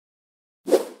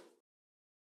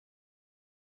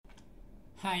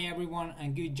Hi everyone,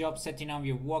 and good job setting up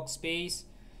your workspace.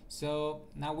 So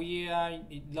now we are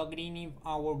logged in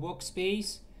our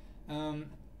workspace.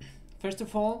 First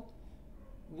of all,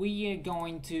 we are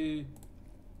going to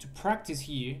practice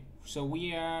here. So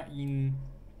we are in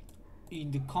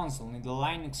the console, in the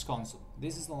Linux console.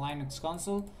 This is the Linux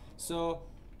console. So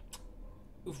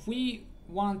if we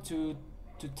want to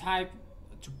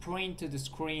print to the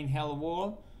screen "Hello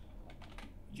World,"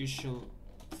 you should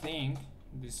think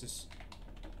this is.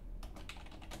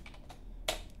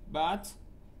 But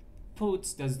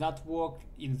puts does not work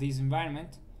in this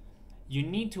environment. You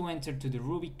need to enter to the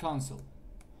Ruby console.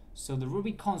 So the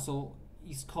Ruby console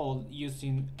is called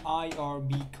using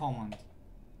IRB command.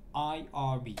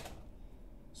 IRB.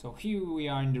 So here we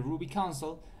are in the Ruby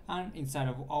console, and inside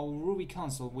of our Ruby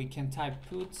console we can type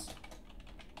puts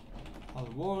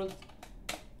hello world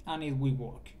and it will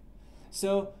work.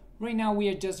 So right now we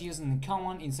are just using the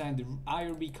command inside the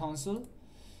IRB console.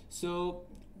 So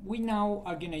we now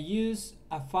are gonna use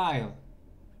a file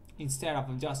instead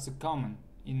of just a command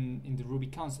in the Ruby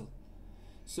console.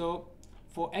 So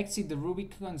for exit the Ruby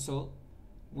console,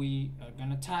 we are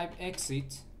gonna type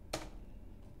exit.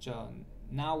 So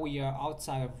now we are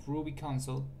outside of Ruby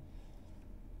console,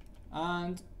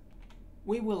 and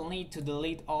we will need to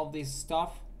delete all this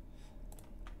stuff.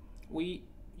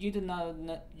 You do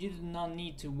not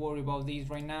need to worry about this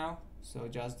right now. So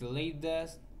just delete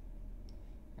this.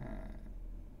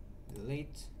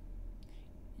 Delete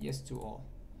yes to all.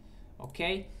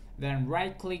 Okay, then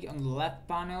right click on the left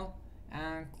panel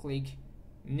and click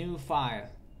new file.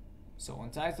 So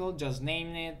on title, just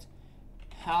name it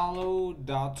hello.rb.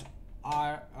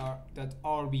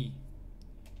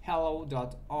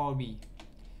 hello.rb.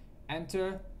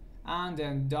 Enter, and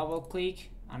then double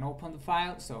click and open the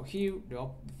file. So here the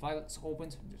file is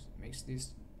opened. Just makes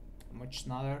this much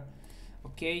smaller.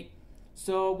 Okay,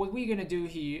 so what we're gonna do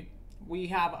here, we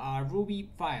have our Ruby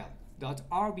file.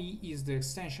 .rb is the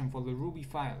extension for the Ruby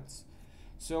files.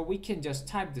 So we can just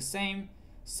type the same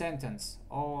sentence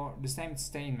or the same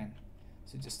statement.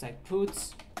 So just type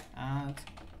puts and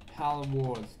hello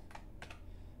world.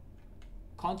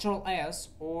 Control S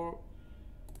or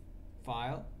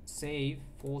file, save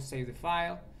the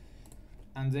file,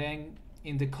 and then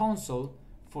in the console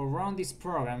for run this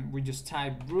program we just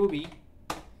type Ruby,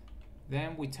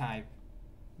 then we type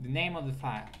the name of the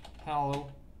file,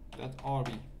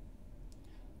 hello.rb.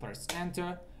 Press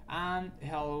enter, and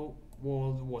hello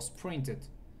world was printed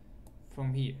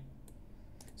from here.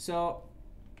 So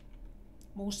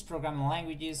most programming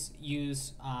languages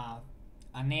use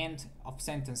an end of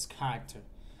sentence character.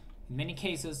 In many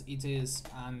cases it is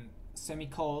a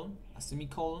semicolon.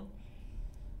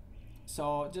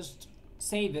 So just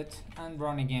save it and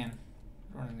run again.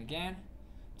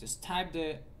 Just type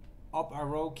the up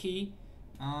arrow key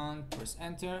and press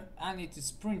enter, and it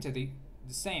is printed the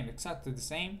same, exactly the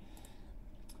same,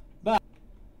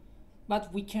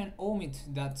 but we can omit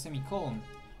that semicolon.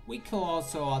 We can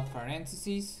also add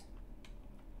parentheses,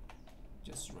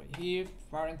 just right here,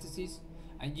 parentheses,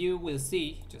 and you will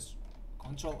see, just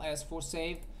Control S for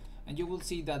save, and you will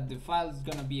see that the file is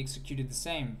gonna be executed the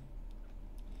same.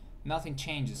 Nothing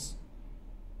changes.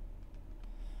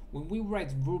 When we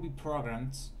write Ruby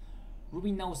programs,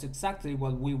 Ruby knows exactly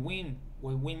what we mean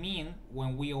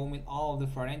when we omit all of the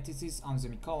parentheses and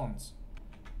semicolons.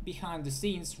 Behind the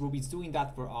scenes, Ruby is doing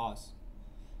that for us.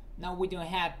 Now we don't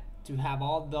have to have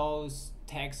all those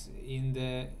texts in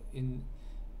the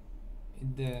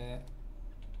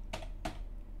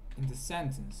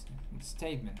sentence, in the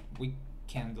statement. We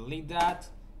can delete that,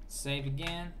 save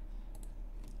again,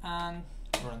 and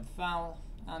run the file,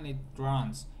 and it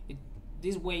runs.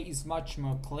 This way is much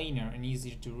more cleaner and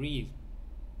easier to read.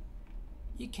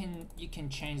 You can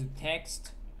change the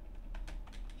text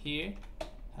here,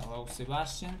 hello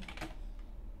Sebastian,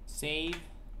 save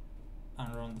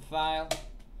and run the file,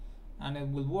 and it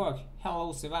will work.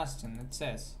 Hello Sebastian, it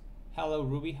says. Hello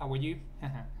Ruby, how are you?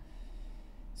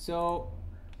 So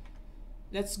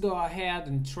let's go ahead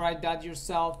and try that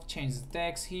yourself. Change the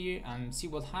text here and see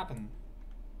what happened.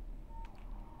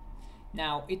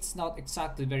 Now it's not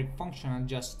exactly very functional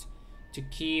just to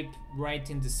keep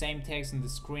writing the same text on the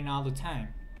screen all the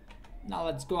time. Now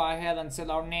let's go ahead and set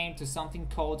our name to something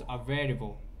called a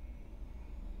variable.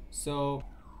 So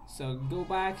go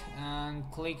back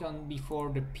and click on before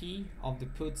the P of the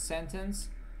put sentence,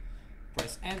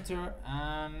 press enter,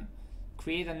 and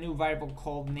create a new variable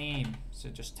called name. So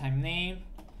just type name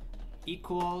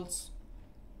equals,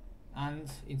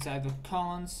 and inside the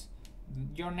colons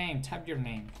your name, type your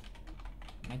name.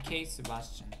 In my case,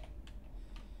 Sebastian.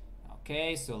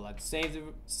 Okay, so let's save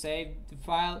the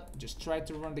file. Just try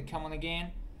to run the command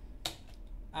again.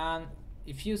 and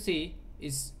if you see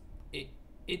it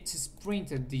is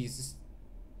printed this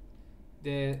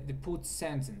the put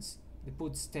sentence, the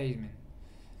put statement,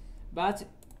 but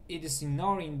it is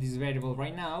ignoring this variable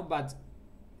right now, but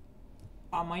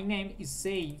my name is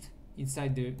saved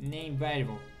inside the name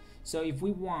variable. So if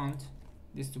we want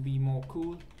this to be more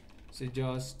cool, so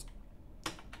just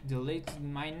delete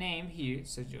my name here,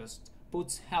 so just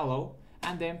put hello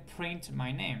and then print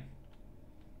my name.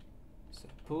 So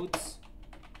puts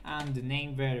and the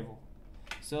name variable.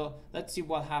 So let's see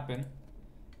what happened.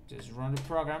 Just run the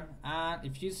program, and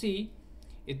if you see,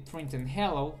 it printed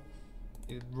hello,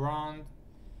 it run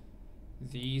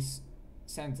this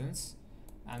sentence,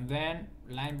 and then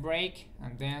line break,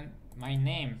 and then my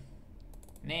name,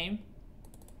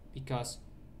 because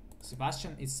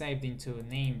Sebastian is saved into a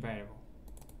name variable,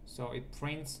 so it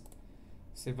prints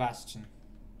Sebastian.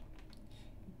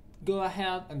 Go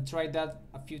ahead and try that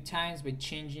a few times by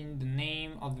changing the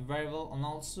name of the variable and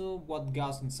also what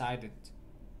goes inside it.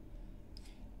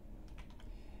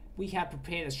 We have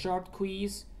prepared a short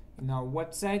quiz on our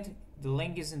website. The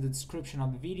link is in the description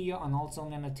of the video and also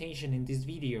an annotation in this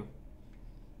video.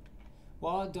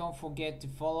 Well, don't forget to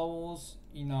follow us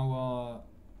in our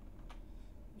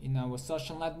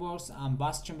social networks. I'm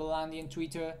Bastian Belandi on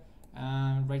Twitter,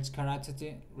 and Raids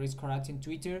Karate on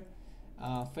Twitter,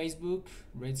 Facebook,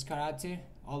 Raids Karate.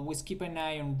 Always keep an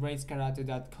eye on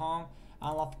raidskarate.com,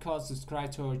 and of course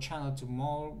subscribe to our channel to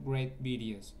more great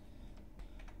videos.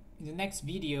 In the next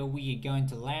video we are going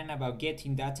to learn about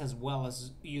getting data as well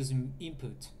as using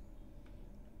input.